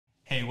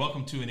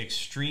welcome to an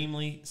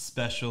extremely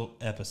special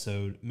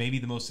episode, maybe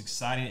the most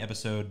exciting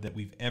episode that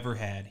we've ever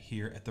had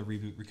here at the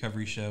REBOOT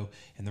Recovery Show.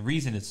 And the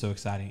reason it's so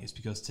exciting is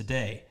because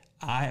today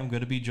I am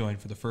going to be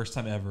joined for the first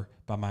time ever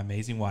by my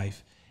amazing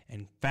wife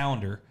and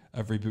founder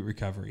of REBOOT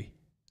Recovery,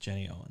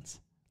 Jenny Owens.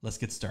 Let's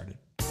get started.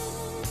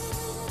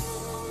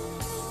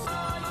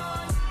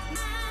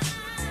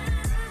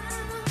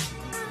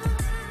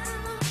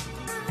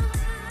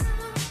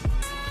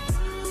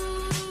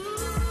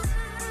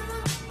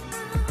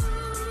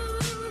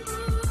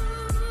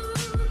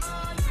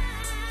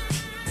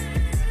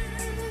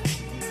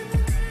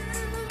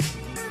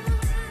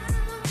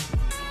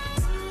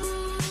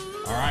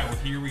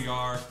 Here we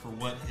are for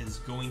what is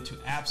going to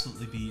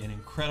absolutely be an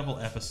incredible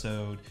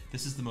episode.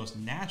 This is the most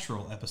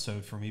natural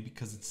episode for me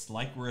because it's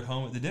like we're at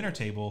home at the dinner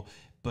table,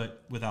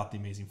 but without the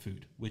amazing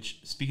food, which,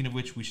 speaking of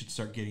which, we should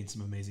start getting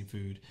some amazing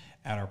food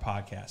at our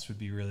podcast. Would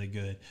be really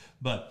good.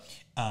 But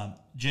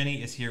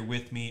Jenny is here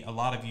with me. A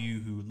lot of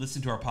you who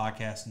listen to our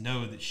podcast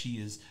know that she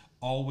is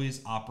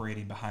always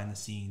operating behind the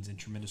scenes in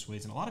tremendous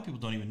ways. And a lot of people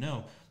don't even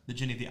know that,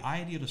 Jenny, the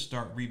idea to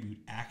start REBOOT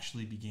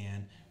actually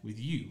began with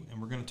you.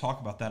 And we're going to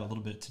talk about that a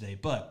little bit today.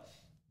 But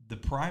the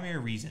primary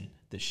reason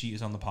that she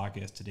is on the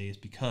podcast today is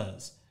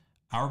because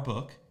our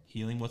book,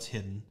 Healing What's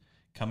Hidden,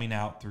 coming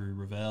out through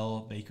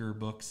Revell Baker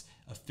Books,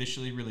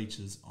 officially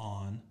releases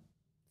on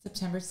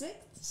September 6th.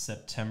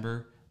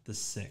 September the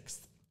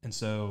 6th. And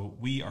so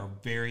we are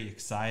very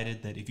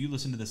excited that if you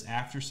listen to this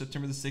after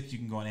September the 6th, you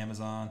can go on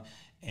Amazon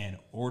and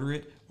order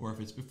it, or if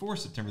it's before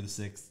September the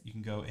 6th, you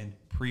can go and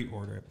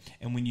pre-order it.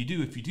 And when you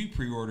do, if you do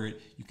pre-order it,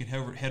 you can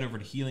head over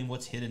to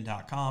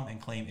healingwhatshidden.com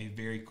and claim a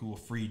very cool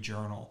free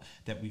journal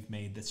that we've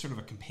made that's sort of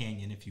a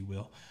companion, if you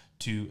will,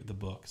 to the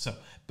book. So,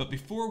 but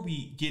before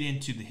we get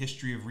into the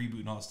history of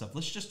REBOOT and all that stuff,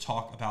 let's just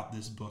talk about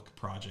this book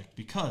project,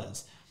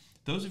 because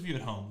those of you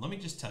at home, let me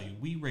just tell you,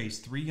 we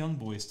raised 3 young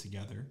boys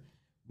together.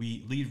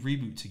 We lead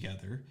REBOOT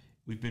together.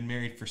 We've been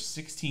married for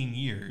 16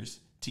 years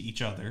to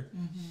each other.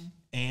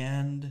 Mm-hmm.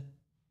 And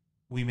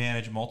we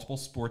manage multiple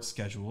sports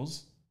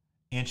schedules,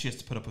 and she has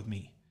to put up with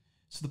me.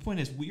 So the point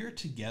is, we are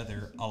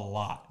together a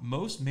lot.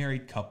 Most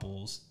married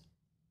couples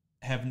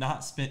have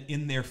not spent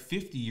in their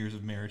 50 years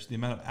of marriage the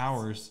amount of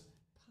hours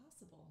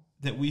possible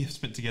that we have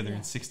spent together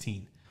in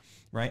 16,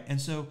 right? And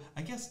so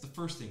I guess the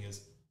first thing is,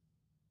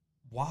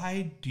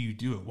 why do you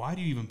do it? Why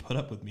do you even put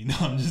up with me? No,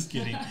 I'm just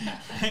kidding.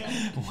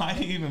 Why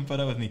do you even put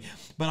up with me?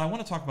 But I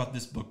want to talk about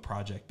this book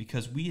project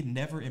because we had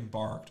never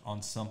embarked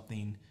on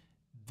something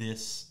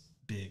this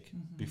big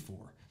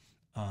before.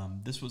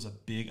 This was a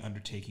big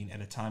undertaking at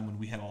a time when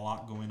we had a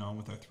lot going on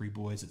with our 3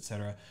 boys,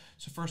 etc.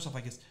 So first off,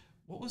 I guess,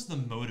 what was the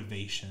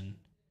motivation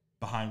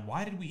behind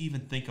why did we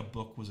even think a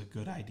book was a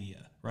good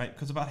idea, right?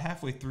 Because about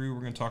halfway through,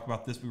 we're going to talk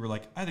about this. We were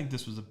like, I think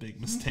this was a big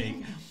mistake.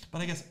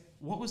 But I guess,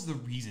 what was the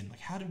reason?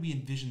 Like, how did we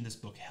envision this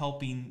book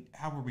helping?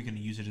 How were we going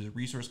to use it as a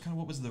resource? Kind of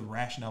what was the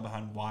rationale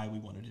behind why we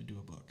wanted to do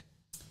a book?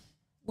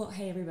 Well,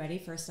 hey, everybody.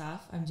 First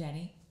off, I'm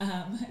Jenny.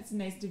 It's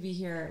nice to be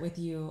here with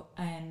you.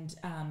 And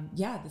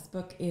this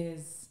book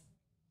is,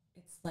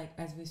 it's like,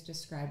 as we've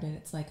described it,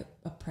 it's like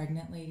a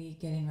pregnant lady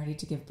getting ready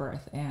to give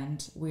birth.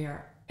 And we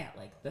are at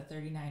like the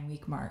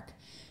 39-week mark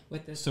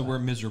with this So book. We're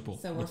miserable.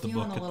 So we're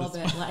feeling a little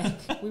bit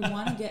like we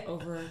want to get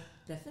over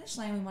the finish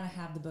line. We want to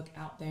have the book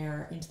out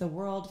there into the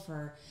world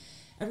for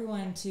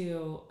everyone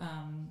to,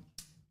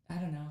 I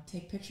don't know,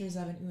 take pictures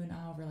of and ooh and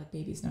ah over like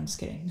babies. No, I'm just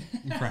kidding.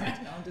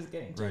 Right. No, I'm just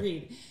kidding. To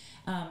read.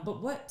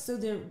 So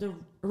the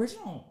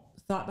original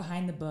thought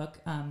behind the book,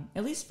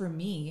 at least for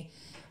me,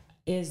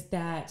 is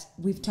that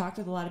we've talked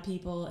with a lot of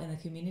people in the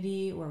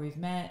community where we've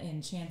met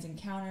in chance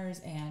encounters,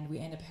 and we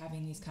end up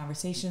having these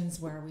conversations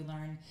where we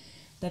learn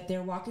that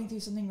they're walking through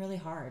something really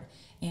hard.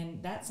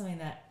 And that's something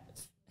that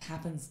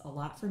happens a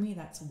lot for me.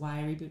 That's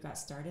why REBOOT got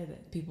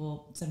started.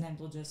 People sometimes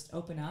will just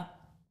open up,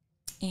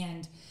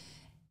 and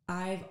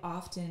I've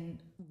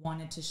often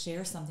wanted to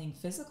share something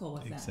physical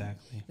with them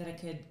that I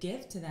could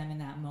give to them in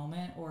that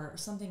moment, or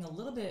something a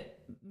little bit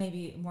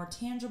maybe more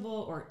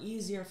tangible or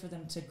easier for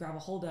them to grab a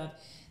hold of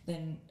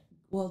than,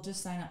 well,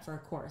 just sign up for a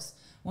course.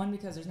 One,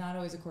 because there's not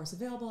always a course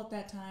available at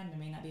that time. There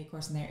may not be a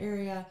course in their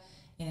area.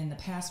 And in the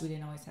past, we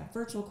didn't always have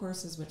virtual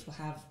courses, which we'll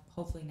have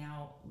hopefully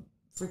now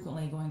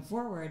frequently going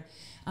forward.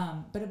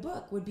 But a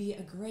book would be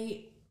a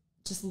great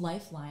just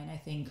lifeline, I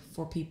think,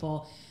 for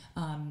people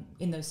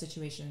in those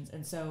situations.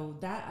 And so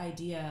that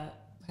idea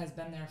has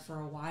been there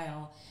for a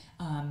while.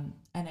 And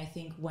I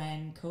think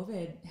when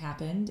COVID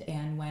happened,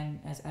 and when,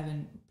 as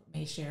Evan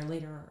may share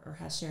later or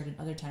has shared in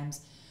other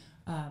times,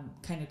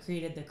 kind of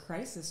created the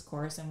crisis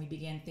course, and we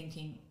began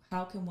thinking,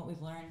 how can what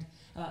we've learned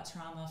about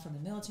trauma from the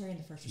military and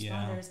the first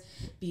responders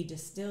be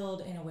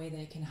distilled in a way that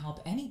it can help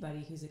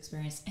anybody who's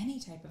experienced any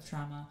type of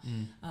trauma?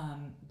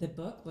 The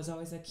book was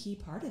always a key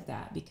part of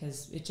that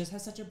because it just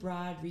has such a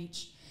broad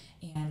reach,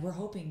 and we're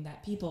hoping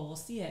that people will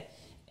see it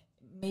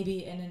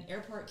maybe in an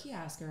airport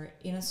kiosk or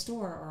in a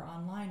store or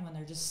online when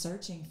they're just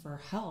searching for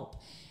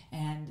help.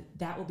 And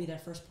that will be their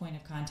first point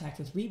of contact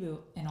with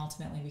REBOOT, and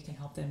ultimately we can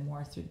help them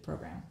more through the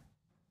program.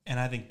 And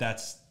I think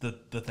that's the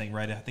thing,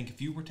 right? I think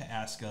if you were to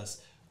ask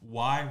us,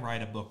 why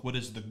write a book? What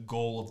is the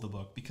goal of the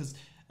book? Because,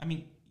 I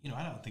mean,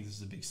 I don't think this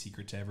is a big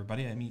secret to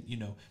everybody. I mean,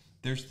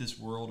 there's this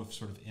world of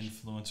sort of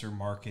influencer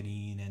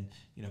marketing and,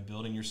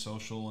 building your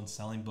social and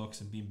selling books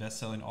and being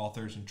best-selling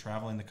authors and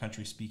traveling the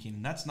country speaking.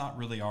 And that's not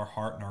really our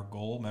heart and our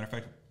goal. Matter of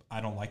fact,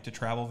 I don't like to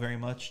travel very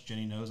much.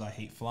 Jenny knows I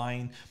hate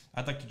flying.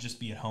 I'd like to just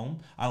be at home.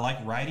 I like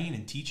writing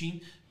and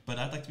teaching, but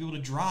I'd like to be able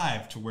to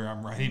drive to where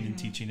I'm writing and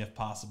teaching if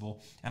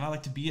possible. And I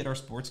like to be at our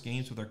sports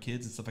games with our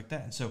kids and stuff like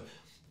that. And so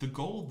the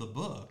goal of the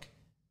book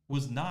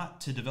was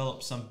not to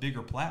develop some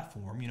bigger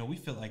platform. We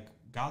feel like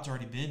God's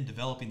already been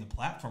developing the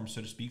platform,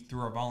 so to speak,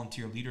 through our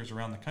volunteer leaders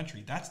around the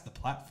country. That's the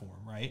platform,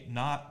 right?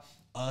 Not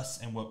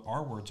us and what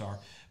our words are,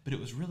 but it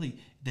was really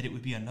that it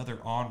would be another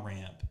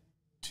on-ramp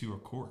to a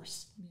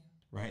course,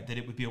 right? That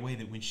it would be a way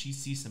that when she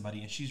sees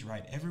somebody, and she's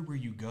right, everywhere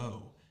you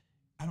go,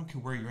 I don't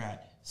care where you're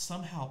at,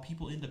 somehow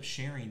people end up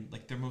sharing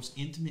like their most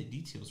intimate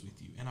details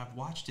with you. And I've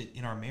watched it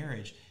in our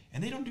marriage,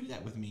 and they don't do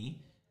that with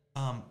me.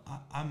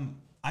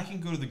 I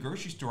can go to the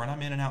grocery store and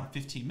I'm in and out in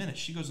 15 minutes.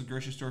 She goes to the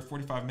grocery store,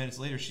 45 minutes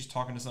later, she's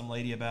talking to some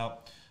lady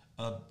about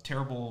a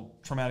terrible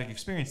traumatic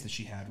experience that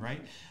she had,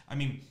 right? I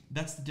mean,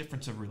 that's the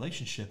difference of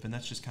relationship, and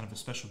that's just kind of a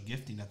special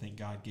gifting I think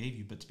God gave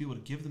you. But to be able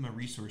to give them a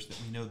resource that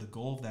we know the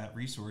goal of that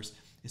resource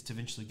is to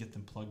eventually get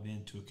them plugged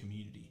into a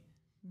community,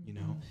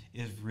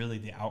 is really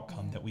the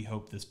outcome that we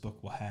hope this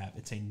book will have.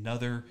 It's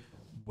another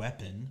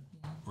weapon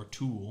or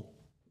tool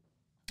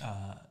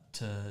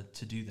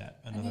to do that.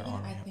 Another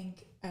on-ramp. I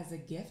think as a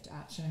gift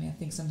option, I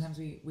think sometimes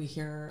we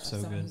hear of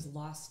someone who's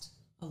lost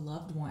a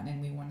loved one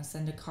and we want to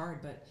send a card,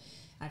 but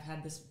I've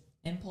had this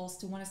impulse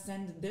to want to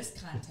send this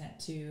content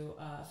to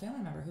a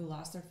family member who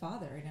lost their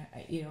father,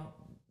 and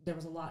there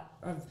was a lot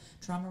of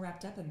trauma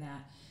wrapped up in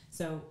that.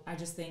 So I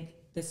just think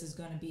this is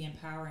going to be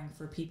empowering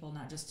for people,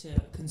 not just to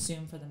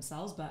consume for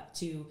themselves, but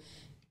to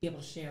be able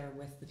to share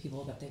with the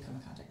people that they come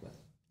in contact with.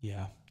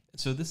 Yeah.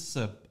 So this is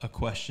a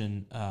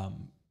question.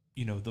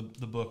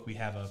 The book, we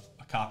have a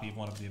copy of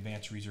one of the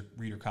advanced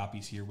reader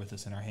copies here with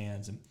us in our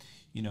hands. And,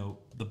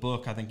 the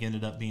book, I think,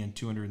 ended up being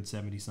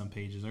 270 some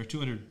pages or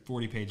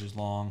 240 pages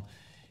long.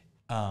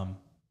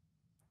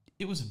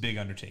 It was a big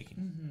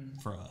undertaking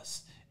for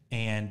us.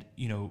 And,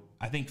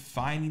 I think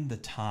finding the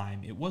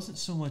time, it wasn't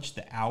so much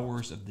the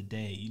hours of the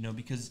day,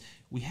 because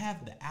we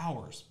have the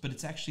hours, but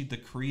it's actually the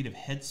creative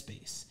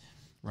headspace,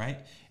 right?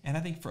 And I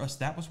think for us,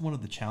 that was one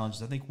of the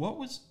challenges. I think what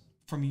was,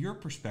 from your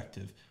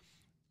perspective,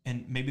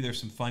 and maybe there's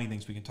some funny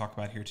things we can talk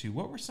about here too,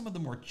 what were some of the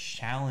more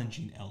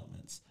challenging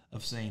elements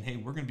of saying, hey,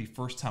 we're going to be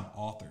first-time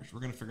authors,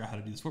 we're going to figure out how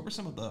to do this? What were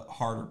some of the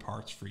harder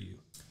parts for you?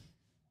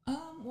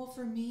 Well,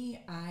 for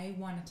me, I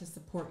wanted to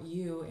support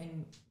you,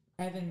 and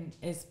Evan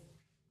is,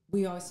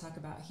 we always talk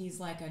about, he's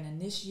like an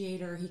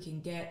initiator. He can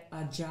get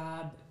a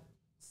job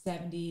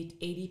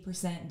 70,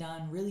 80%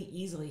 done really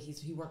easily.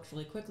 He works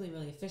really quickly,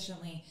 really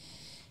efficiently.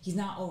 He's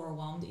not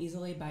overwhelmed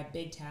easily by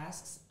big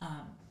tasks.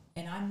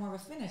 And I'm more of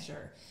a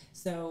finisher.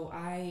 So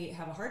I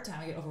have a hard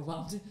time. I get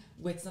overwhelmed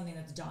with something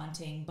that's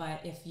daunting.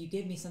 But if you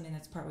give me something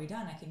that's partway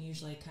done, I can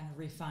usually kind of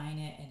refine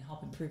it and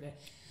help improve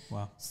it.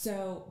 Wow.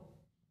 So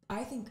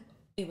I think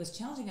it was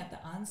challenging at the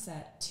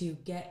onset to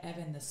get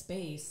Evan the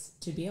space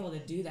to be able to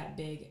do that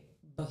big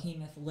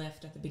behemoth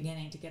lift at the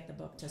beginning to get the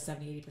book to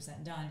 70,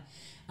 80% done.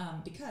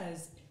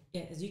 Because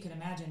as you can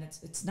imagine,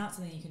 it's not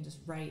something you can just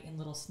write in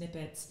little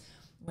snippets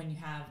when you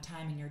have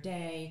time in your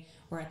day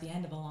or at the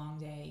end of a long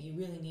day. You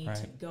really need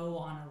to go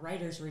on a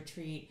writer's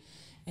retreat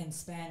and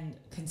spend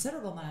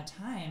considerable amount of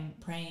time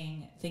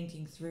praying,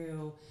 thinking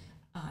through,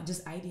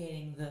 just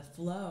ideating the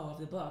flow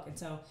of the book. And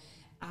so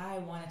I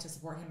wanted to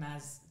support him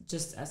as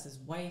his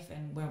wife,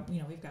 and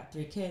we've got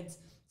 3 kids.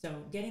 So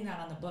getting that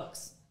on the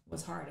books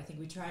was hard. I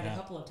think we tried a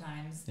couple of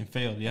times. It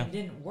failed, yeah. And it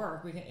didn't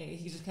work.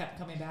 He just kept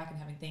coming back and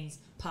having things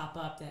pop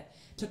up that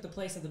took the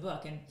place of the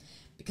book. And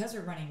because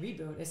we're running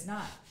Reboot,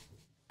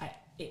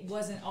 it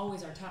wasn't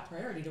always our top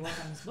priority to work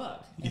on this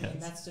book. I mean,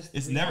 that's just it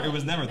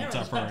was never the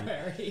top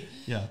priority.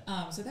 Yeah.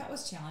 So that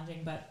was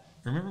challenging, but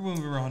remember when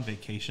we were on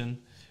vacation?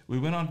 We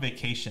went on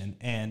vacation,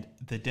 and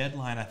the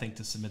deadline, I think,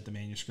 to submit the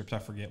manuscript, I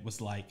forget, was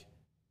like,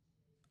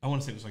 I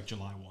want to say it was like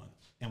July 1.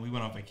 And we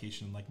went on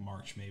vacation in like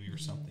March maybe or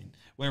something.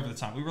 Whatever the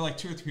time. We were like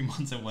 2 or 3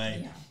 months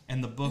away,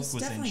 and the book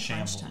was in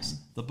shambles.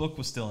 The book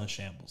was still in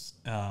shambles.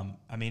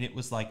 I mean, it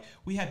was like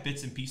we had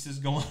bits and pieces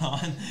going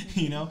on,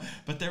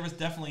 but there was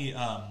definitely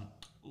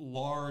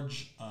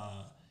large,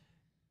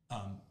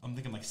 I'm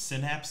thinking like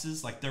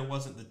synapses, like there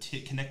wasn't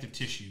the connective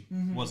tissue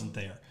wasn't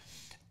there.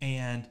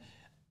 And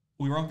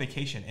we were on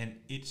vacation, and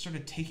it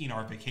started taking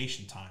our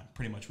vacation time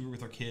pretty much. We were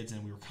with our kids,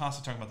 and we were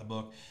constantly talking about the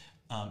book.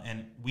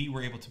 And we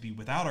were able to be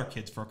without our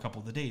kids for a couple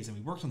of the days, and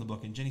we worked on the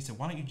book. And Jenny said,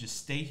 why don't you just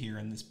stay here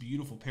in this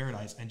beautiful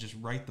paradise and just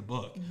write the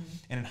book?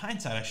 And in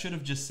hindsight, I should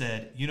have just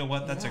said, you know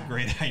what, that's a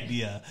great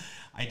idea.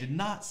 I did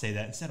not say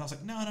that. Instead, I was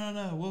like,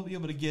 no, we'll be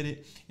able to get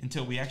it,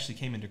 until we actually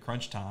came into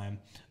crunch time.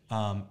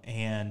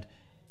 And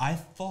I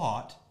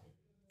thought,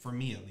 for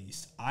me at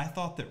least, I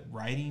thought that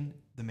writing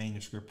the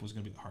manuscript was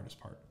going to be the hardest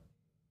part.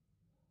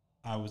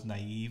 I was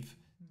naive,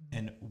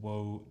 and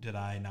woe did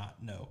I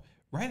not know.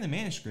 Writing the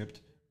manuscript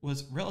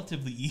was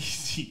relatively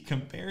easy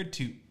compared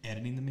to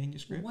editing the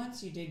manuscript.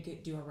 Once you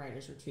did do a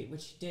writer's retreat,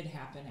 which did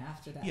happen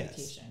after that Yes.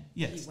 vacation.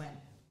 Yes. He went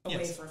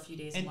away for a few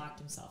days and locked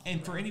himself.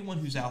 And for anyone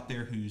who's out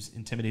there who's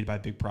intimidated by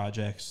big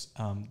projects,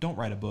 don't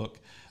write a book.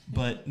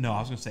 But no, I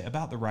was going to say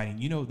about the writing,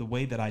 you know, the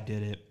way that I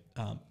did it,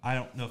 I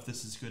don't know if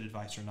this is good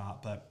advice or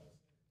not, but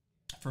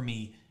for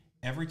me,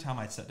 every time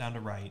I'd sit down to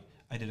write,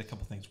 I did a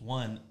couple things.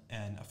 One,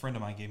 and a friend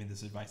of mine gave me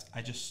this advice,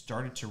 I just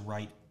started to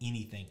write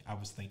anything I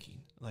was thinking.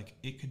 Like,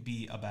 it could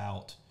be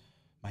about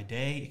my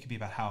day, it could be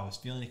about how I was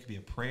feeling, it could be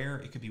a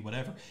prayer, it could be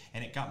whatever.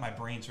 And it got my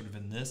brain sort of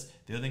in this.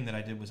 The other thing that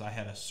I did was I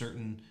had a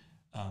certain,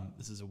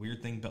 this is a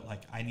weird thing, but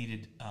like I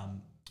needed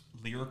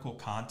lyrical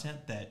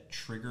content that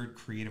triggered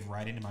creative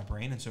writing in my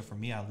brain. And so for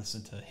me, I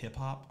listened to hip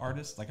hop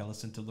artists, like I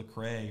listened to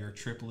Lecrae or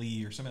Trip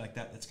Lee or something like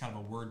that. That's kind of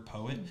a word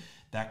poet.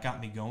 That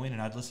got me going,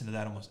 and I'd listen to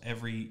that almost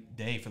every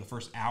day for the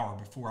first hour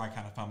before I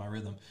kind of found my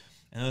rhythm.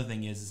 Another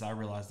thing is I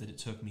realized that it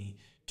took me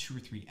 2 or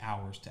 3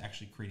 hours to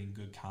actually creating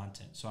good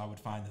content. So I would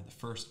find that the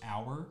first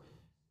hour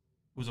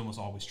was almost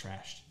always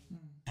trashed.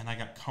 And I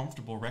got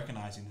comfortable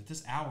recognizing that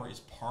this hour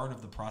is part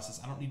of the process.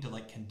 I don't need to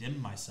like condemn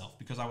myself,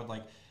 because I would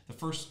like the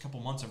first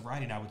couple months of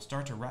writing, I would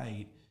start to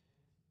write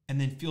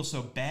and then feel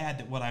so bad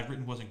that what I'd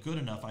written wasn't good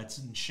enough. I'd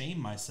sit and shame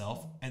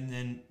myself and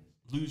then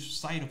lose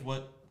sight of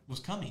what was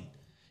coming,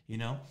 you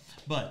know?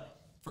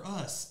 But for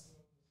us,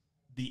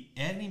 the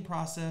editing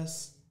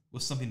process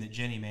was something that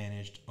Jenny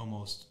managed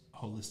almost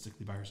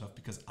holistically by herself,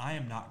 because I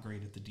am not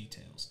great at the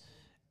details.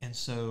 And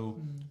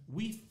so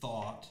we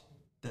thought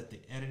that the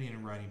editing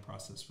and writing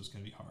process was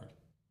going to be hard.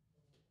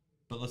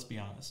 But let's be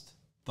honest.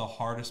 The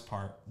hardest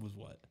part was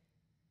what?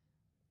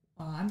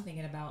 Well, I'm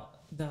thinking about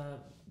the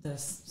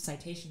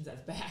citations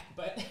at the back,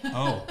 but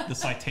oh, the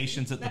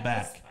citations at the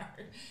back.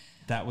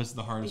 That was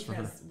the hardest for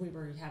her. Because we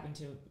were having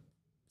to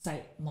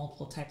cite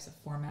multiple types of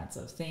formats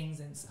of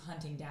things and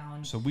hunting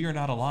down. So we are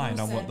not aligned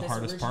on what the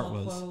hardest part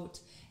was. Quote,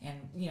 and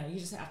you know, you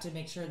just have to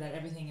make sure that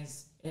everything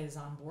is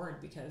on board,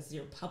 because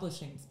you're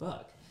publishing this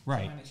book. Right.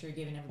 So you want to make sure you're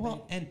giving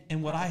everybody. Well,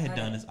 and what I had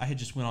done is I had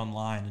just went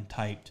online and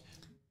typed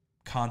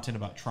content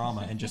about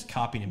trauma and just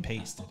copied and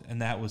pasted,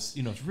 and that was,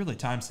 you know, it's really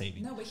time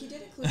saving. No, but he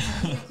did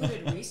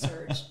included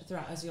research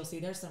throughout, as you'll see.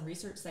 There's some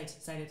research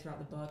cited throughout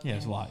the book. Yeah,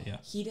 there's a lot. Yeah.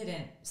 He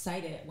didn't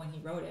cite it when he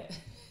wrote it.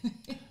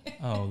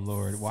 Oh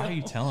Lord, why are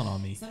you telling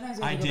on me?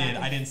 I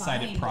didn't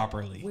cite it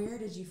properly. Where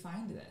did you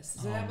find this?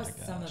 So that was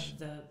some of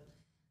the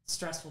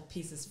stressful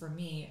pieces for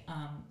me.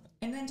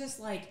 And then just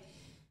like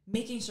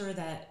making sure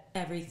that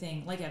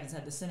everything, like Evan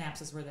said, the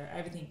synapses were there,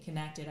 everything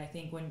connected. I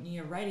think when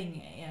you're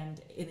writing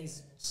and in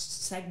these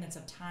segments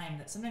of time,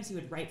 that sometimes you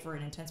would write for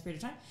an intense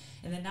period of time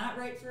and then not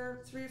write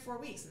for 3 or 4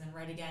 weeks and then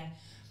write again.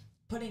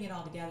 Putting it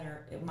all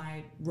together,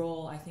 my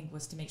role, I think,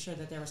 was to make sure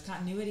that there was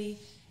continuity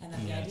and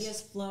that the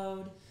ideas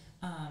flowed.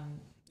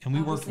 And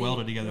we worked well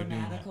together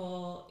doing that.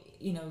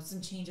 You know,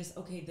 some changes.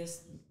 Okay,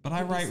 this. But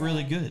I write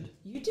really good.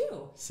 You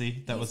do.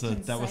 See, that was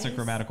a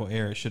grammatical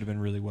error. It should have been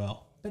really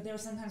well. But there were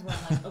some times where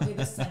I'm like, okay,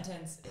 this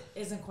sentence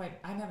isn't quite.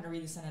 I'm having to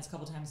read the sentence a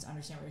couple times to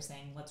understand what you're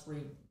saying. Let's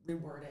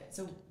reword it.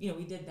 So you know,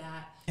 we did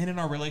that. And in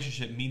our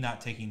relationship, me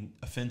not taking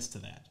offense to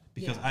that,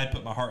 because I had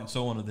put my heart and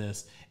soul into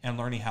this, and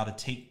learning how to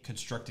take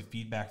constructive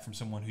feedback from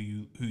someone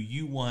who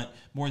you want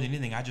more than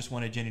anything. I just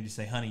wanted Jenny to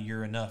say, "Honey,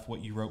 you're enough.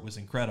 What you wrote was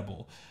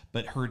incredible."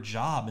 But her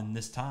job in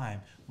this time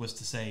was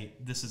to say,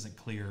 "This isn't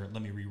clear.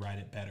 Let me rewrite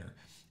it better."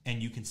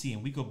 And you can see,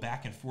 and we go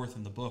back and forth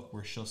in the book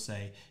where she'll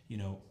say, you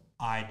know,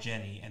 I,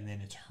 Jenny, and then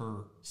it's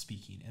her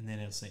speaking, and then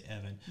it'll say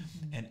Evan.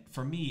 Mm-hmm. And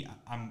for me,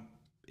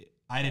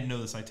 I didn't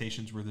know the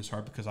citations were this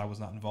hard because I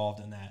was not involved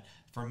in that.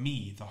 For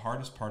me, the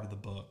hardest part of the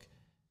book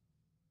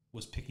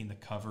was picking the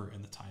cover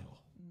and the title.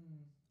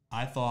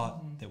 I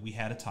thought that we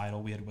had a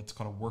title. We had what's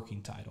called a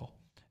working title.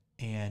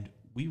 And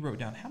we wrote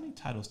down, how many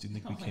titles do you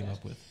think we came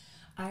up with?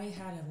 I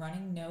had a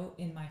running note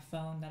in my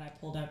phone that I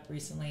pulled up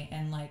recently,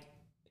 and like,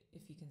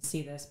 if you can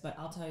see this, but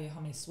I'll tell you how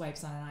many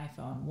swipes on an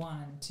iPhone.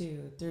 1,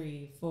 2,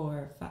 3,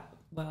 4, 5.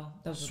 Well,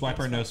 those swipe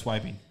or no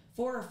swiping.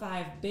 4 or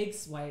 5 big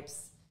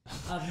swipes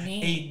of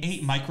names.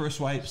 8 micro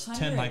swipes,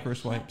 10 micro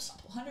swipes.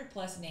 100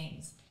 plus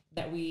names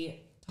that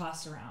we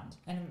tossed around.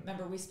 And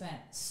remember, we spent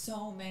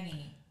so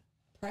many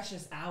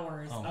precious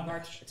hours of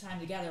our time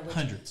together. Which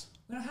hundreds.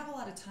 We don't have a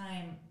lot of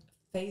time,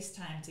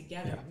 FaceTime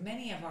together. Yeah.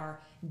 Many of our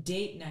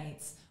date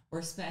nights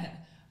were spent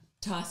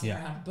tossing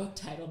around book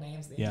title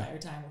names the entire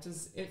time, which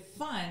was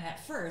fun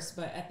at first,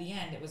 but at the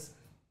end it was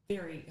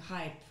very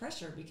high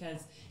pressure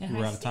because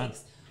high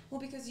stakes. Well,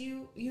 because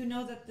you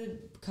know that the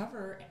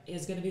cover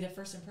is going to be the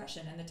first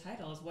impression, and the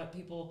title is what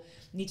people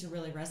need to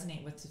really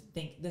resonate with to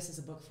think this is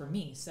a book for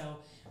me. So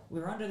we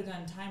were under the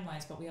gun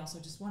time-wise, but we also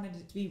just wanted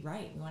it to be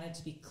right. We wanted it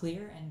to be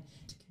clear and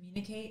to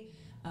communicate,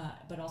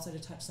 but also to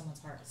touch someone's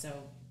heart. So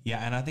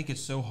yeah, and I think it's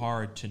so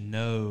hard to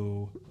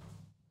know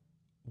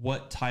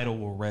what title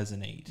will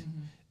resonate.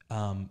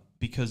 Mm-hmm.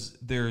 Because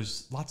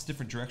there's lots of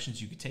different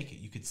directions you could take it.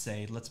 You could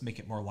say, let's make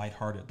it more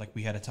lighthearted. Like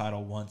we had a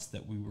title once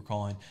that we were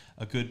calling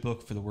A Good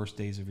Book for the Worst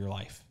Days of Your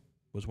Life,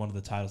 was one of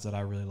the titles that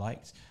I really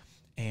liked.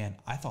 And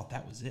I thought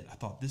that was it. I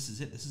thought, this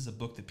is it. This is a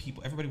book that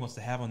everybody wants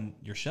to have on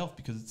your shelf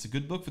because it's a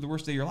good book for the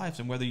worst day of your life.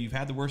 And whether you've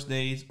had the worst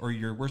days or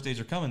your worst days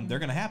are coming, they're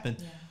going to happen.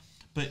 Yeah.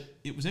 But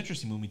it was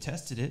interesting when we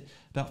tested it.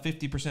 About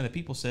 50% of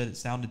people said it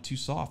sounded too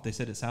soft. They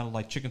said it sounded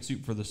like Chicken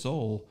Soup for the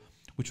Soul,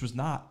 which was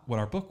not what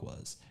our book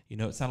was. You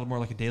know, it sounded more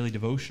like a daily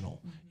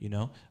devotional. You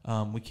know,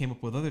 we came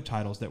up with other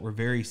titles that were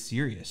very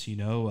serious. You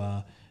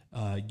know,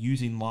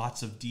 using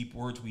lots of deep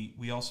words.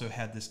 We also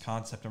had this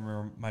concept. I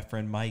remember my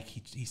friend Mike,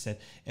 he said,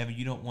 Evan,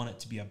 you don't want it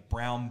to be a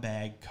brown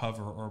bag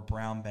cover or a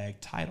brown bag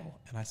title.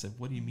 And I said,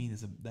 what do you mean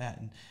is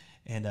that?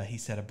 And he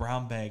said a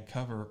brown bag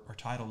cover or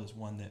title is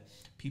one that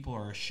people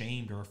are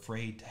ashamed or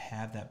afraid to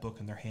have that book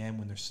in their hand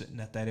when they're sitting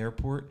at that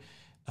airport,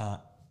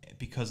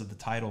 because of the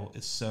title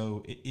is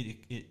so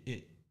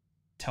it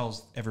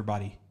tells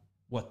everybody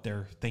what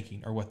they're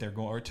thinking or what they're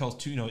going, or it tells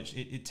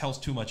it tells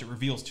too much, it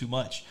reveals too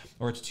much,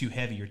 or it's too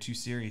heavy or too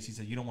serious. He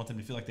said you don't want them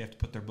to feel like they have to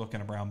put their book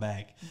in a brown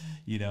bag,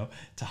 you know,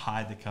 to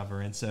hide the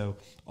cover. And so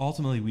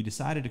ultimately we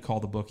decided to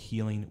call the book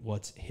Healing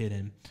What's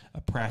Hidden,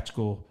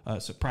 practical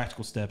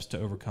steps to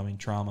overcoming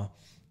trauma.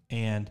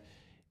 And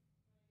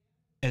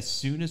as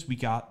soon as we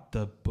got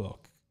the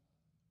book,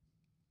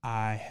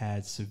 I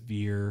had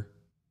severe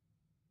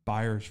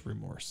buyer's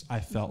remorse. I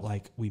felt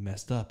like we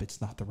messed up.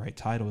 It's not the right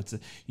title. It's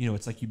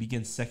like you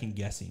begin second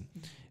guessing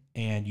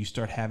and you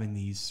start having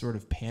these sort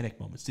of panic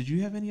moments. Did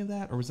you have any of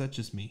that, or was that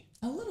just me?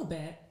 A little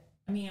bit.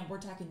 I mean, we're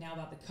talking now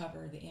about the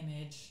cover, the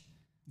image.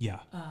 Yeah.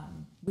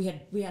 We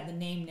had the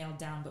name nailed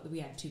down, but we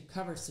had 2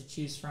 covers to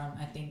choose from.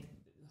 I think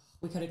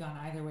we could have gone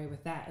either way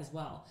with that as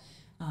well.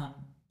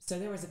 So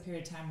there was a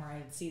period of time where I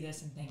would see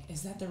this and think,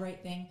 is that the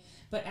right thing?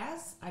 But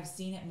as I've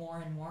seen it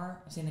more and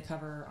more, I've seen the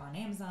cover on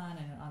Amazon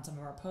and on some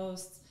of our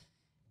posts,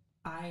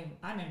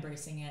 I'm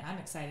embracing it. I'm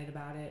excited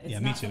about it.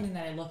 It's not something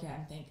that I look at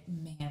and think,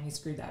 man, we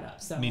screwed that up.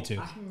 So me too.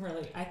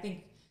 I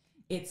think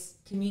it's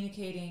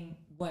communicating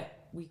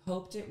what we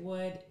hoped it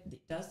would.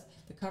 It does.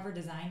 The cover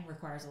design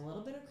requires a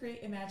little bit of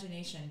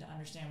imagination to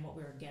understand what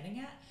we were getting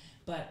at.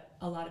 But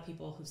a lot of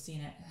people who've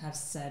seen it have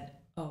said,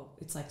 oh,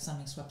 it's like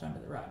something swept under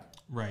the rug.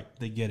 Right.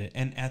 They get it.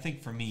 And I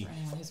think for me, for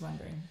anyone who's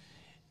wondering.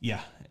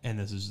 Yeah. And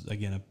this is,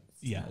 again,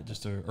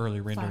 just an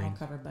early rendering.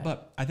 Cover,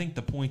 but I think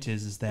the point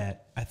is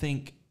that I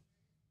think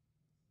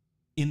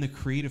in the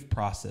creative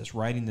process,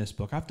 writing this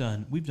book,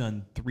 we've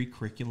done 3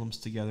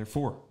 curriculums together,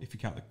 4, if you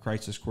count the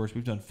crisis course.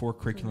 We've done 4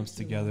 curriculums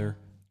together,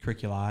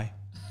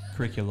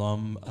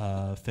 curriculum,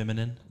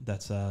 feminine,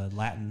 that's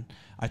Latin.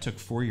 I took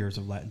 4 years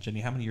of Latin.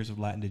 Jenny, how many years of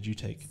Latin did you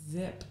take?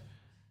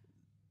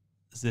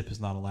 Zip is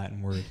not a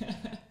Latin word.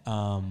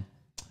 And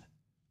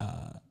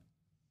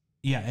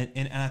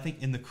I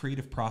think in the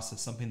creative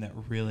process, something that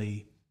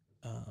really,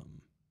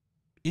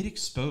 it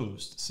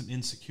exposed some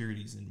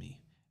insecurities in me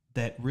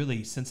that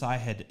really, since I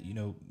had,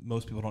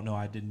 most people don't know,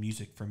 I did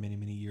music for many,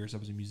 many years. I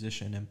was a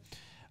musician. And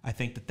I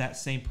think that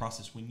same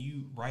process, when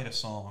you write a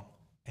song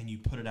and you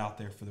put it out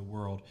there for the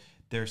world,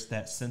 there's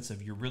that sense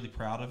of you're really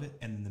proud of it.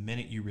 And the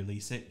minute you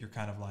release it, you're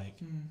kind of like,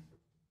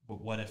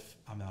 but what if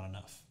I'm not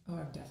enough? Oh,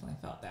 I've definitely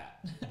felt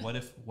that. What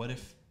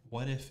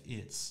if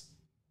it's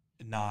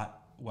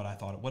not what I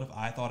thought? What if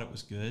I thought it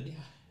was good?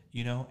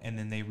 Yeah. And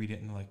then they read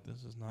it and they're like,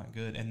 this is not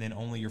good. And then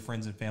only your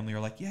friends and family are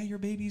like, yeah, your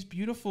baby's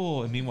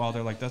beautiful. And meanwhile,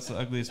 they're like, that's the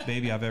ugliest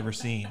baby I've ever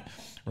seen.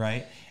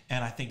 Right.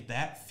 And I think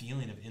that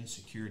feeling of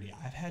insecurity,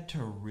 I've had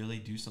to really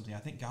do something. I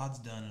think God's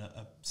done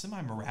a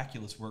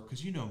semi-miraculous work,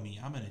 because you know me,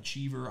 I'm an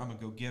achiever. I'm a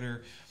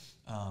go-getter.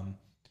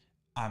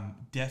 I'm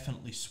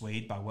definitely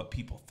swayed by what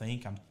people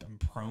think. I'm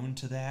prone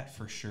to that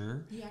for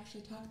sure. You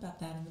actually talk about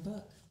that in the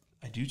book.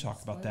 I do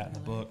talk about that in the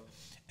book.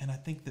 And I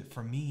think that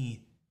for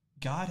me,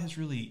 God has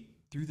really,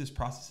 through this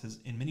process, has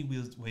in many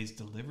ways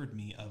delivered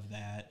me of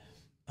that,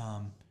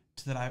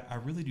 to that I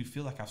really do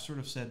feel like I've sort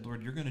of said,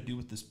 Lord, you're going to do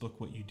with this book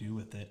what you do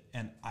with it.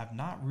 And I've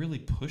not really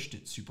pushed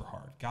it super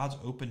hard. God's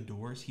opened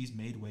doors. He's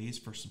made ways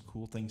for some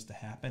cool things to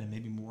happen and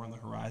maybe more on the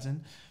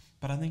horizon.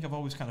 But I think I've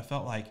always kind of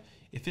felt like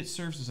if it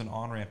serves as an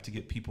on-ramp to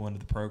get people into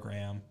the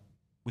program,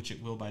 which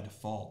it will by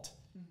default,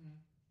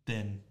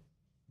 then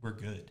we're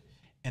good.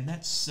 And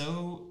that's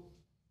so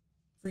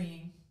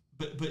freeing.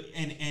 But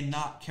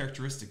not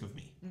characteristic of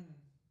me.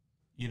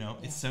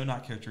 It's so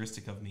not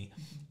characteristic of me.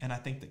 And I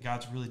think that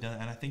God's really done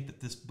it. And I think that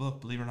this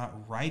book, believe it or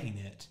not, writing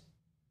it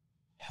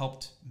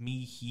helped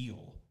me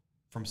heal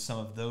from some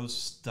of those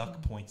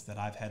stuck points that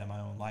I've had in my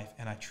own life.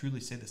 And I truly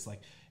say this,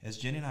 like, as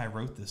Jenny and I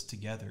wrote this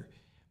together,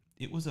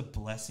 it was a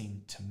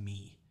blessing to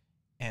me.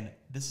 And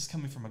this is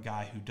coming from a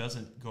guy who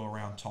doesn't go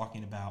around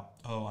talking about,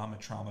 oh, I'm a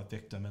trauma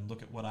victim and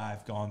look at what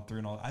I've gone through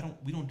and all.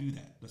 We don't do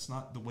that. That's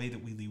not the way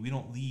that we lead. We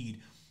don't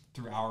lead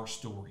through our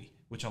story,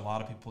 which a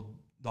lot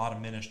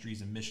of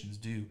ministries and missions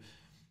do.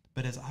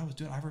 But as I was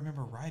doing, I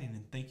remember writing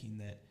and thinking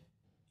that,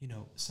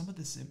 some of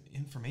this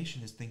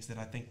information is things that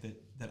I think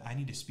that I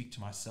need to speak to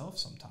myself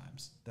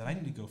sometimes, that I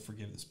need to go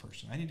forgive this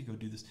person. I need to go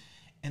do this.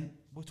 And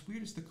what's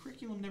weird is the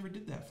curriculum never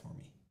did that for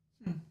me.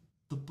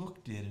 The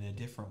book did in a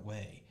different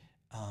way.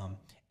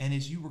 And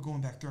as you were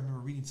going back through, I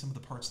remember reading some of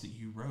the parts that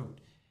you wrote.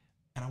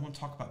 And I want to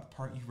talk about the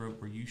part you wrote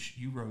where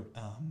you wrote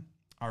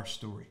our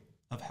story.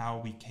 of how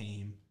we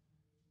came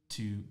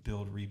to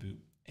build Reboot.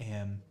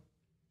 And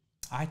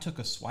I took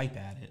a swipe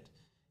at it,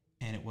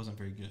 and it wasn't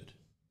very good.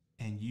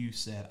 And you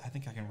said, I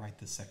think I can write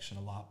this section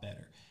a lot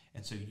better.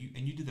 And so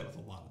you did that with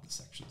a lot of the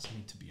sections, I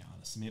mean, to be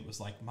honest. I mean, it was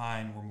like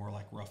mine were more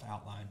like rough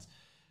outlines.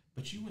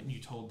 But you went and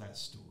you told that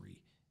story.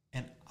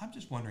 And I'm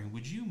just wondering,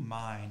 would you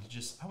mind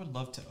I would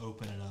love to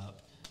open it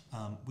up.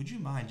 Would you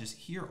mind just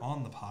here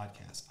on the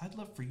podcast, I'd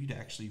love for you to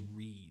actually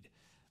read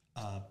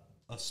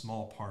a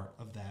small part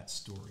of that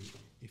story,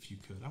 if you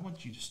could. I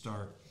want you to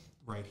start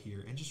right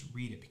here and just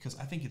read it, because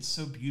I think it's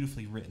so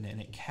beautifully written and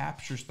it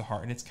captures the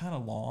heart. And it's kind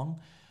of long,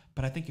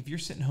 but I think if you're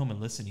sitting home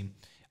and listening,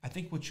 I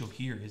think what you'll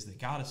hear is that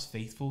God is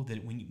faithful,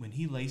 that when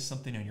he lays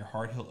something on your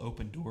heart, he'll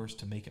open doors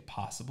to make it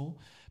possible.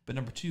 But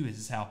number two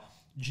is how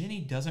Jenny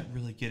doesn't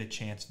really get a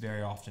chance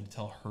very often to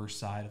tell her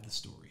side of the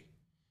story.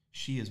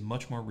 She is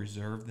much more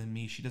reserved than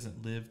me. She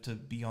doesn't live to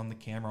be on the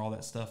camera, all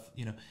that stuff,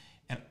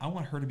 And I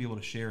want her to be able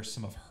to share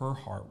some of her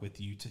heart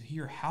with you, to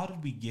hear how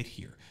did we get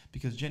here?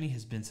 Because Jenny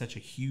has been such a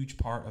huge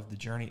part of the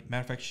journey.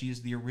 Matter of fact, she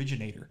is the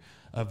originator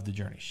of the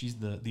journey. She's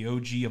the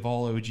OG of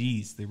all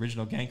OGs, the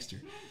original gangster.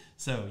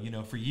 So,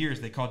 for years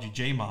they called you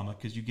J Mama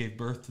because you gave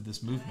birth to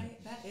this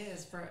movement. That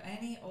is, for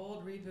any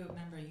old Reboot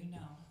member,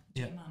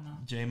 J Mama.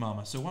 J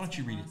Mama. So why don't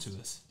you read it to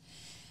us?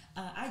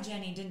 I,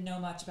 Jenny, didn't know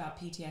much about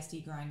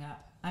PTSD growing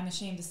up. I'm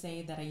ashamed to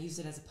say that I used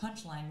it as a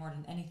punchline more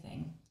than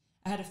anything.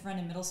 I had a friend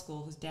in middle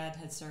school whose dad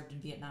had served in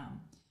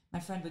Vietnam. My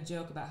friend would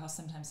joke about how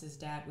sometimes his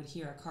dad would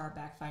hear a car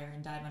backfire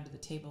and dive under the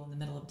table in the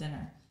middle of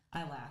dinner.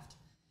 I laughed.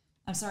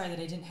 I'm sorry that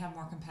I didn't have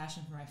more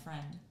compassion for my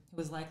friend, who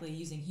was likely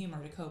using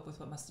humor to cope with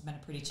what must have been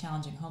a pretty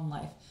challenging home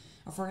life,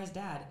 or for his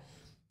dad,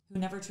 who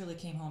never truly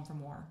came home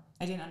from war.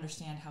 I didn't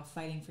understand how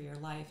fighting for your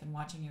life and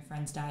watching your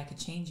friends die could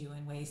change you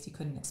in ways he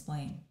couldn't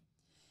explain.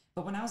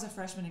 But when I was a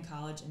freshman in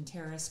college and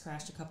terrorists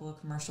crashed a couple of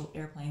commercial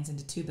airplanes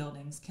into 2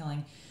 buildings,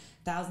 killing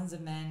thousands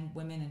of men,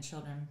 women, and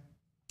children,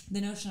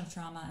 the notion of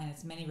trauma and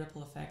its many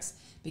ripple effects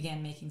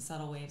began making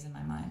subtle waves in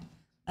my mind.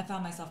 I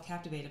found myself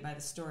captivated by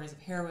the stories of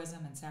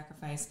heroism and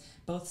sacrifice,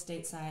 both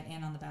stateside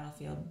and on the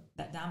battlefield,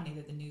 that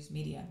dominated the news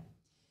media.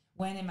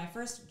 When in my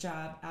first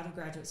job out of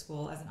graduate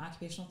school as an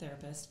occupational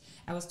therapist,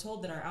 I was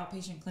told that our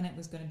outpatient clinic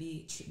was going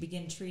to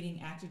begin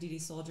treating active duty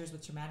soldiers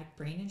with traumatic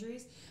brain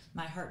injuries,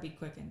 my heartbeat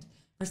quickened.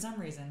 For some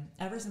reason,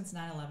 ever since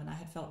 9/11, I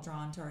had felt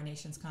drawn to our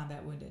nation's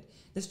combat wounded.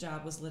 This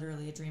job was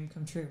literally a dream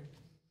come true.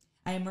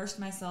 I immersed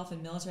myself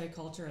in military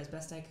culture as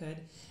best I could.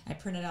 I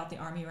printed out the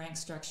Army rank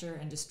structure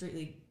and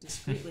discreetly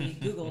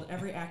Googled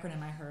every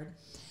acronym I heard.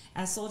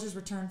 As soldiers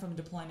returned from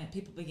deployment,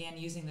 people began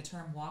using the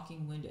term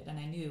walking wounded, and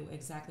I knew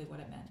exactly what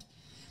it meant.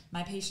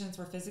 My patients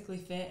were physically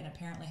fit and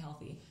apparently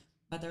healthy,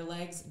 but their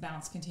legs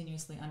bounced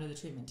continuously under the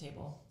treatment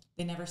table.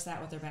 They never sat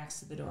with their backs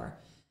to the door.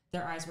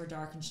 Their eyes were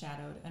dark and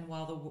shadowed, and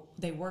while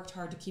they worked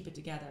hard to keep it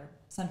together,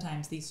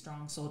 sometimes these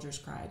strong soldiers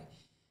cried.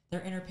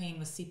 Their inner pain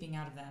was seeping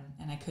out of them,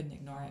 and I couldn't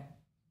ignore it.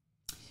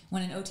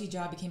 When an OT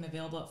job became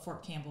available at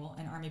Fort Campbell,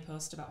 an Army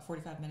post about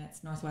 45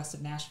 minutes northwest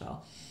of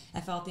Nashville,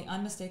 I felt the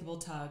unmistakable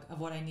tug of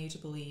what I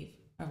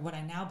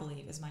now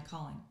believe is my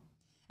calling.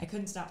 I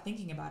couldn't stop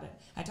thinking about it.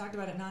 I talked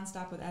about it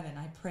nonstop with Evan.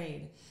 I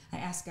prayed. I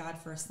asked God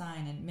for a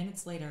sign, and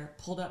minutes later,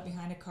 pulled up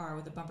behind a car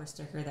with a bumper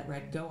sticker that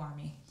read, "Go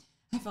Army."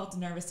 I felt a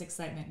nervous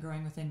excitement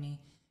growing within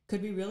me.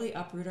 Could we really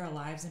uproot our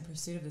lives in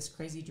pursuit of this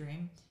crazy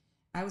dream?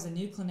 I was a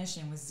new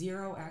clinician with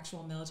 0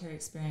 actual military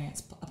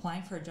experience,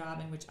 applying for a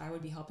job in which I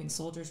would be helping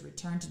soldiers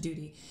return to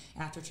duty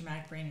after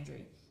traumatic brain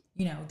injury.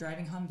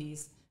 Driving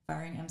Humvees,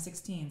 firing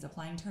M16s,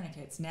 applying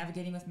tourniquets,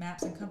 navigating with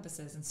maps and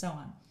compasses, and so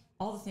on.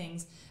 All the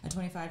things a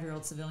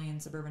 25-year-old civilian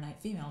suburbanite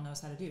female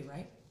knows how to do,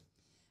 right?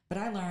 But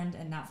I learned,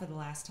 and not for the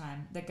last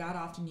time, that God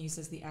often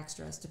uses the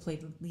extras to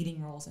play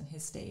leading roles in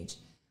his stage.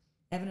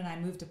 Evan and I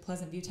moved to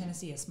Pleasant View,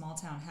 Tennessee, a small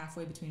town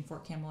halfway between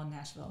Fort Campbell and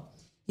Nashville.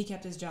 He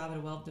kept his job at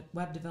a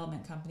web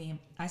development company, and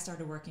I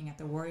started working at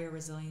the Warrior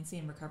Resiliency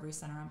and Recovery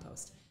Center on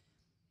post.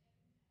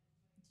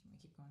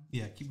 Keep going?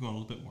 Yeah, keep going a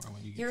little bit more. I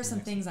want you to Here are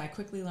some things I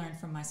quickly learned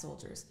from my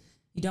soldiers.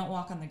 You don't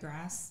walk on the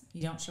grass,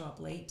 you don't show up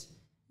late,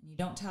 and you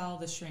don't tell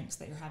the shrinks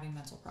that you're having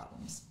mental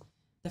problems.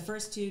 The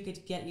first 2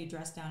 could get you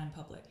dressed down in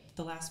public.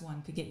 The last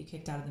one could get you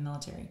kicked out of the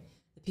military.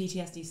 The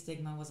PTSD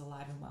stigma was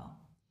alive and well.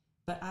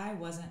 But I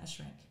wasn't a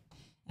shrink.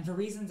 And for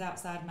reasons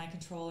outside my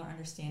control or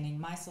understanding,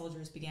 my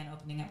soldiers began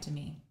opening up to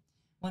me.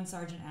 One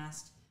sergeant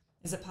asked,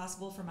 "Is it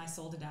possible for my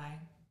soul to die?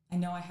 I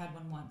know I had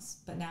one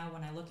once, but now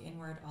when I look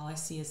inward, all I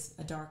see is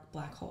a dark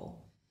black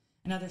hole."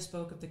 Another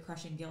spoke of the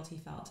crushing guilt he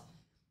felt.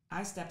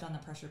 "I stepped on the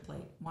pressure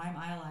plate. Why am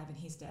I alive and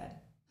he's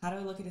dead? How do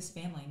I look at his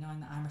family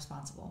knowing that I'm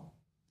responsible?"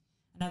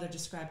 Another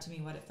described to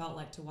me what it felt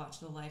like to watch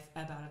the life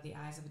ebb out of the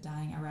eyes of a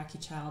dying Iraqi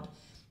child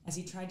as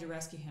he tried to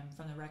rescue him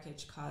from the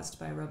wreckage caused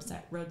by a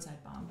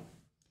roadside bomb.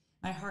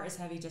 My heart is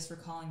heavy just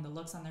recalling the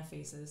looks on their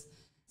faces,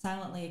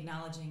 silently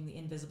acknowledging the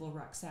invisible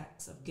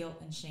rucksacks of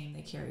guilt and shame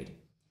they carried.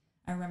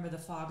 I remember the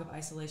fog of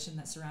isolation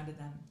that surrounded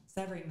them,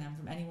 severing them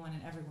from anyone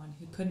and everyone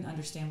who couldn't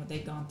understand what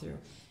they'd gone through,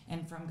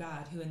 and from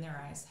God, who in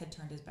their eyes had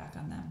turned his back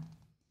on them.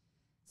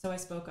 So I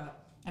spoke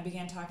up. I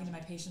began talking to my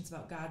patients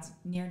about God's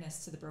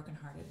nearness to the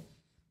brokenhearted.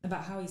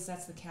 about how he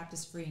sets the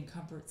captives free and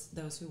comforts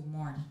those who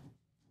mourn,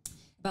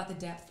 about the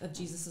depth of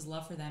Jesus'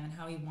 love for them and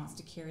how he wants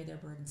to carry their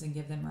burdens and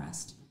give them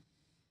rest.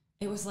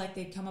 It was like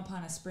they'd come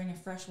upon a spring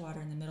of fresh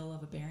water in the middle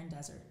of a barren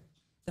desert.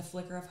 The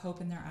flicker of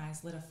hope in their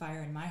eyes lit a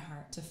fire in my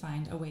heart to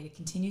find a way to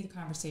continue the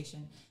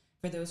conversation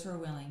for those who are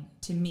willing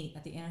to meet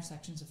at the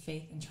intersections of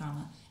faith and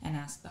trauma and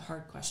ask the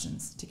hard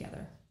questions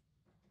together.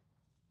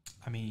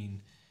 I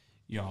mean,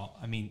 y'all,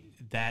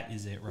 that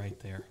is it right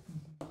there.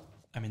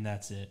 I mean,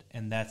 that's it.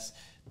 And that's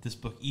this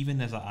book.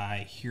 Even as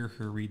I hear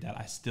her read that,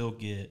 I still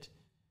get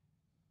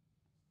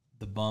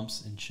the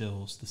bumps and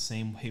chills the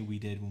same way we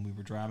did when we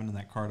were driving in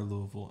that car to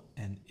Louisville,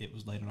 and it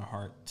was laid on our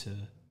heart to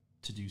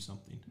do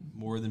something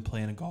more than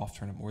play in a golf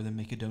tournament, more than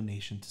make a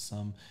donation to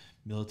some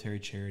military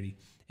charity.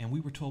 And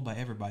we were told by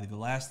everybody, the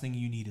last thing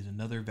you need is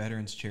another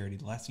veterans charity.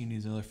 The last thing you need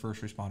is another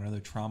first responder, another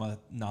trauma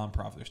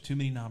nonprofit. There's too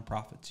many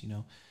nonprofits,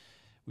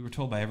 We were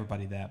told by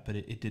everybody that, but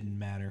it didn't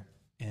matter.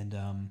 And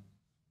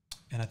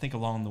I think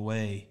along the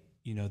way,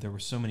 there were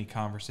so many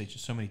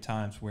conversations, so many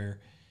times where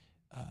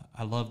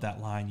I love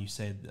that line you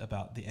said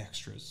about the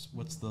extras.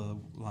 What's the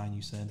line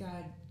you said?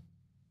 God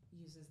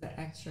uses the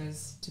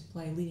extras to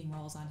play leading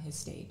roles on his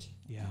stage.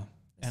 Yeah.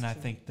 And I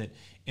think that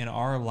in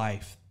our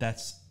life,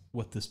 that's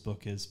what this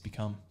book has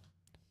become.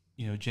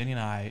 Jenny and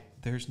I,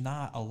 there's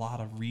not a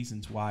lot of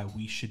reasons why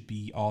we should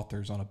be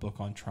authors on a book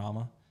on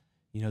trauma.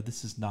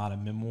 This is not a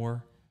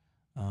memoir.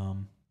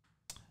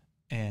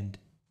 And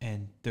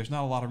there's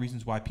not a lot of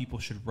reasons why people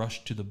should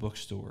rush to the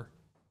bookstore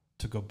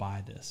to go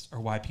buy this, or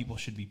why people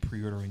should be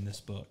pre-ordering this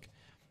book,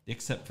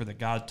 except for that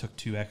God took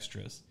 2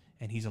 extras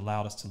and he's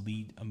allowed us to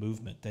lead a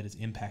movement that is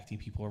impacting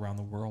people around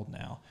the world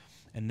now.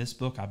 And this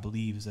book, I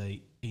believe, is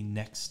a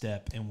next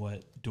step in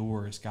what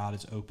doors God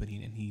is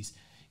opening. And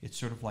it's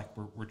sort of like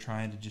we're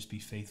trying to just be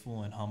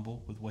faithful and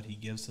humble with what he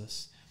gives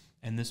us.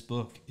 And this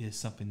book is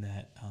something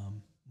that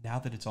now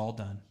that it's all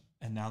done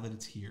and now that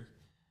it's here,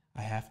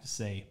 I have to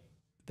say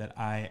that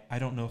I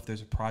don't know if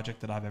there's a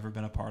project that I've ever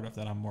been a part of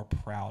that I'm more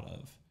proud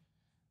of.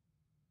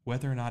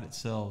 Whether or not it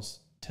sells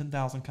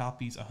 10,000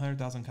 copies,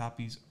 100,000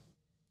 copies,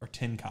 or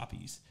 10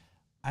 copies,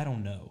 I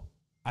don't know.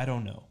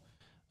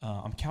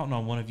 I'm counting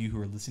on one of you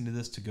who are listening to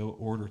this to go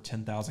order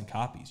 10,000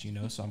 copies,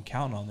 so I'm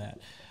counting on that.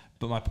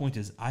 But my point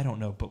is, I don't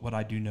know. But what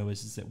I do know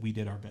is that we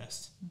did our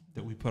best,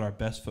 that we put our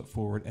best foot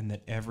forward, and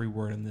that every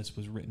word in this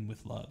was written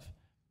with love.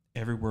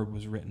 Every word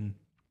was written.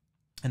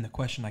 And the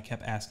question I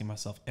kept asking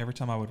myself every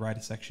time I would write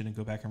a section and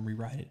go back and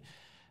rewrite it,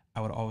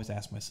 I would always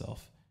ask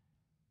myself,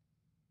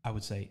 I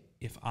would say,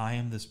 if I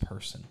am this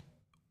person,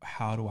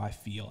 how do I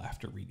feel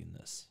after reading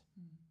this?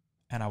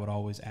 And I would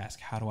always ask,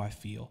 how do I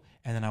feel?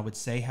 And then I would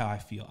say how I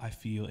feel. I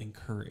feel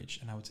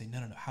encouraged. And I would say,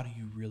 no, how do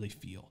you really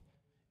feel?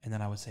 And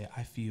then I would say,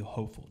 I feel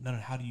hopeful. No,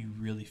 how do you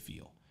really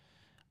feel?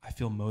 I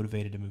feel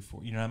motivated to move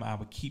forward. I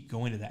would keep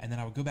going to that. And then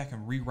I would go back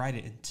and rewrite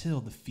it until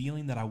the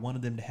feeling that I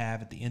wanted them to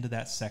have at the end of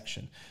that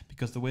section,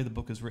 because the way the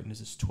book is written is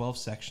it's 12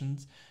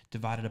 sections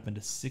divided up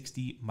into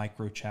 60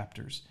 micro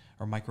chapters,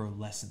 or micro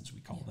lessons,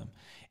 we call them.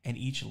 And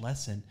each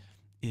lesson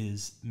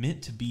is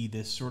meant to be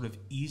this sort of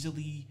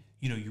easily,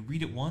 you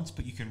read it once,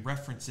 but you can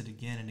reference it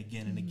again and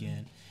again and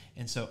again.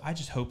 And so I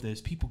just hope that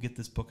as people get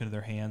this book into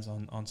their hands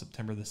on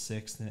September the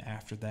 6th and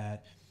after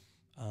that,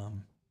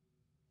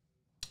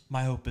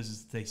 my hope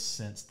is they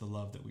sense the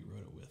love that we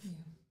wrote it with,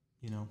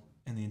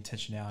 and the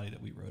intentionality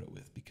that we wrote it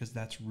with, because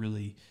that's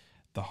really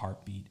the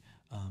heartbeat.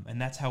 And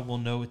that's how we'll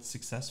know it's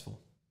successful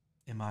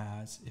in my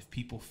eyes, if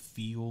people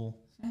feel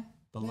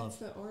the love.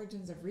 That's the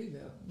origins of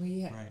Reboot.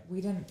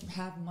 We didn't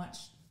have much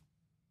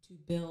to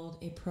build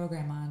a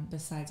program on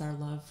besides our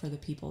love for the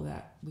people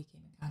that we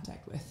came in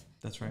contact with.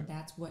 That's right. And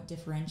that's what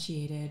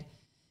differentiated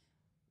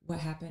what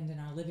happened in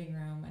our living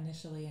room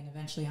initially and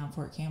eventually on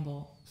Fort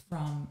Campbell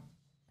from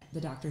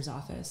the doctor's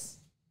office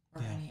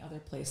or any other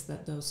place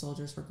that those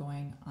soldiers were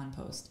going on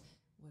post,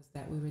 was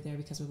that we were there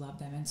because we loved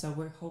them. And so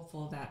we're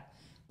hopeful that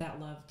that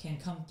love can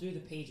come through the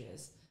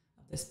pages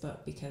of this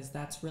book, because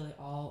that's really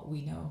all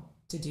we know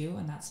to do,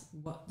 and that's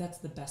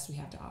the best we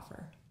have to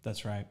offer.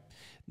 That's right.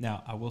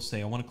 Now, I will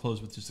say, I want to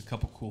close with just a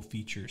couple cool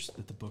features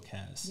that the book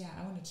has. Yeah,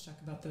 I wanted to talk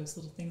about those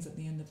little things at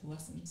the end of the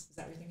lessons. Is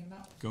that what you're thinking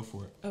about? Go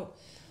for it. Oh,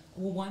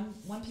 well,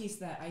 one piece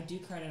that I do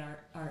credit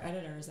our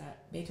editors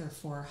at Baker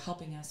for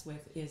helping us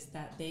with is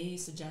that they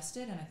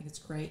suggested, and I think it's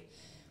great,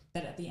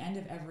 that at the end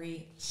of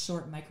every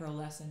short micro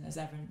lesson, as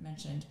Evan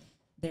mentioned,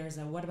 there's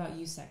a what about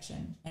you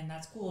section. And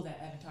that's cool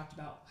that Evan talked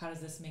about how does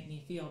this make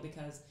me feel,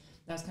 because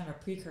that was kind of a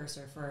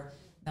precursor for,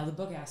 now the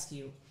book asks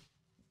you,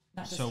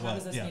 not just how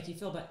does this make you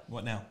feel, but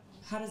what now?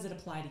 How does it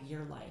apply to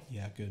your life?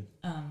 Yeah, good.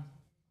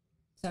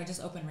 So I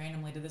just opened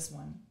randomly to this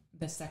one.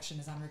 This section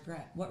is on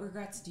regret. What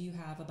regrets do you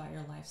have about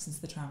your life since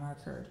the trauma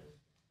occurred?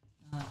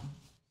 Let's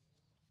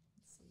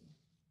see.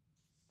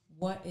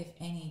 What, if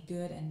any,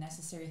 good and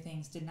necessary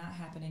things did not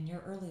happen in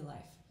your early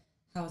life?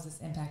 How has this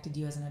impacted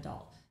you as an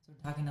adult? So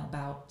we're talking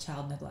about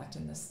child neglect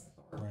in this,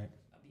 or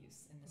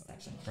abuse in this section.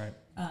 section. Right.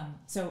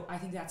 So I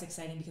think that's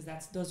exciting because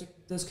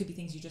those could be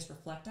things you just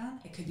reflect on.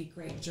 It could be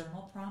great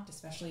journal prompt,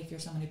 especially if you're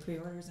someone who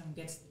pre-orders and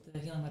gets the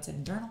Healing What's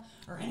Hidden journal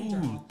or any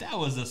journal. That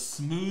was a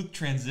smooth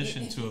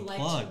transition If to a like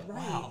plug. to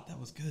write, Wow, that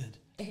was good.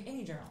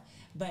 Any journal.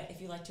 But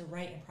if you like to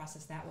write and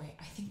process that way,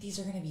 I think these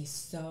are going to be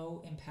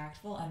so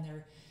impactful,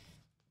 and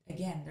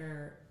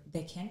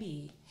they can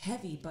be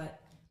heavy,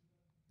 but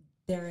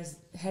they're as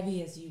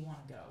heavy as you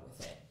want to go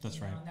with it. That's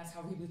right. And that's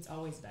how Reboot's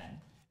always been.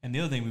 And the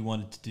other thing we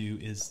wanted to do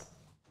is,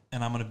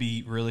 and I'm going to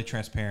be really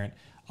transparent,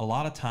 a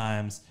lot of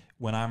times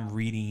when I'm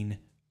reading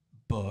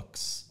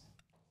books,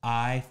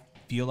 I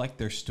feel like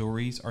their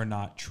stories are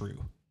not true.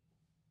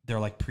 They're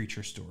like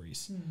preacher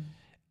stories.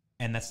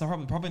 And that's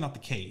probably not the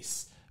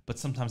case, but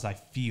sometimes I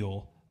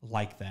feel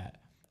like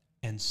that.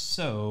 And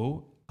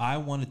so I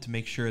wanted to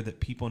make sure that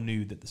people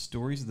knew that the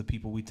stories of the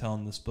people we tell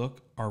in this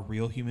book are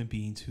real human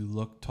beings who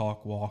look,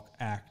 talk, walk,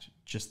 act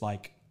just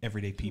like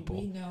everyday people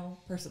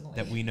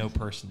that we know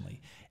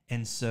personally.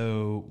 And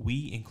so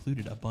we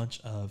included a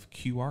bunch of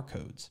QR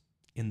codes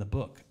in the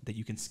book that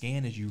you can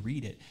scan as you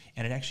read it.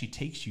 And it actually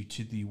takes you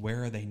to the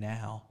Where Are They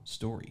Now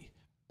story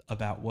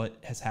about what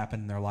has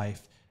happened in their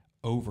life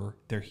over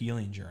their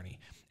healing journey.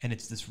 And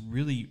it's this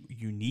really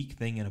unique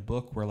thing in a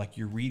book where like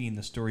you're reading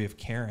the story of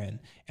Karen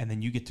and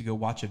then you get to go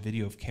watch a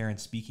video of Karen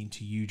speaking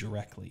to you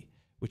directly,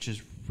 which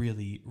is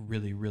really,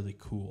 really, really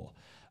cool.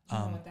 I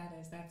don't know what that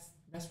is.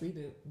 That's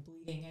Reboot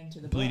bleeding into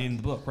the book. Bleeding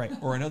into the book, right.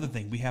 Or another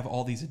thing, we have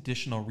all these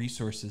additional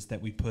resources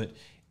that we put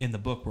in the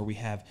book where we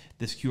have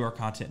this QR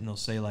content and they'll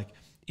say like,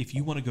 if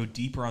you want to go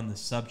deeper on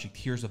this subject,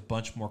 here's a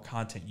bunch more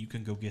content you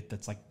can go get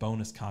that's like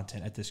bonus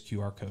content at this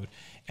QR code.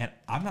 And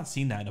I've not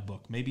seen that in a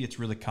book. Maybe it's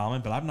really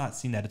common, but I've not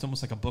seen that. It's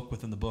almost like a book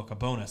within the book, a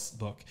bonus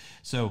book.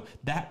 So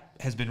that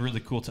has been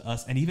really cool to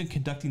us. And even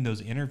conducting those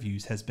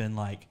interviews has been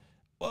like,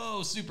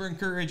 whoa, super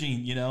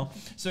encouraging, you know?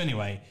 So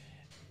anyway,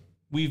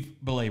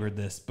 we've belabored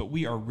this, but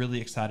we are really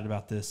excited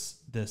about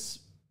this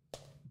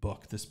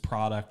book, this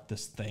product,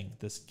 this thing,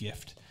 this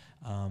gift.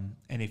 And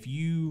if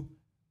you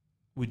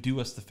would do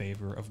us the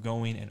favor of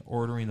going and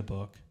ordering the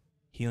book,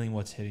 Healing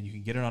What's Hidden, you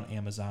can get it on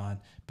Amazon.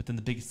 But then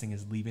the biggest thing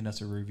is leaving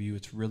us a review.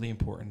 It's really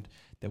important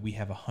that we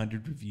have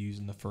 100 reviews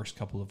in the first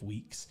couple of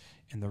weeks.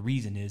 And the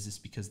reason is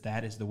because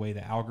that is the way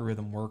the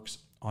algorithm works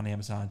on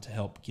Amazon to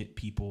help get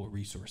people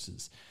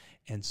resources.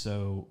 And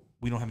so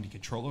we don't have any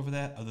control over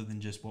that other than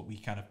just what we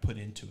kind of put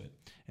into it.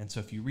 And so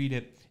if you read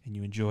it and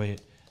you enjoy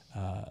it,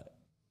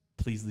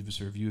 please leave us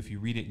a review. If you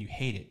read it and you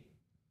hate it,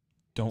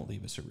 don't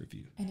leave us a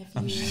review. And if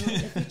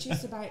you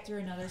choose to buy it through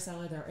another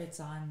seller,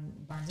 it's on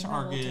Barnes &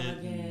 Noble,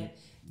 Target,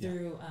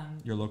 through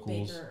your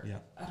locals.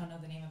 Baker, I don't know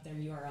the name of their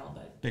URL,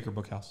 but Baker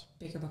Bookhouse.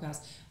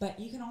 But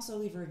you can also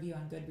leave a review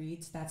on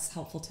Goodreads. That's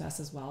helpful to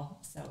us as well.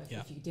 So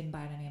if you didn't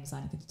buy it on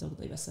Amazon, you can still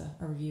leave us a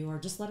review or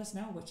just let us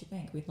know what you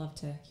think. We'd love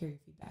to hear your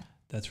feedback.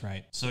 That's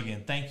right. So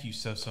again, thank you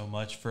so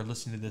much for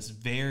listening to this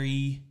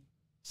very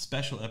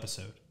special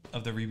episode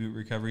of the Reboot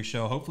Recovery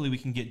Show. Hopefully we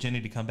can get Jenny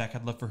to come back.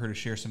 I'd love for her to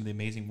share some of the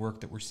amazing work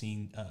that we're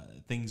seeing,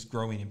 things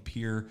growing in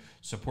peer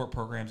support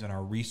programs and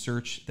our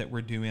research that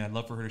we're doing. I'd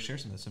love for her to share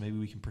some of this, so maybe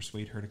we can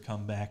persuade her to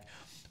come back.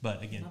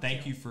 But again,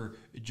 thank you for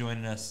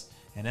joining us.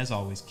 And as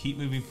always, keep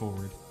moving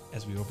forward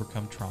as we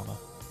overcome trauma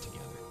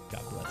together.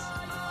 God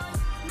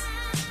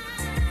bless.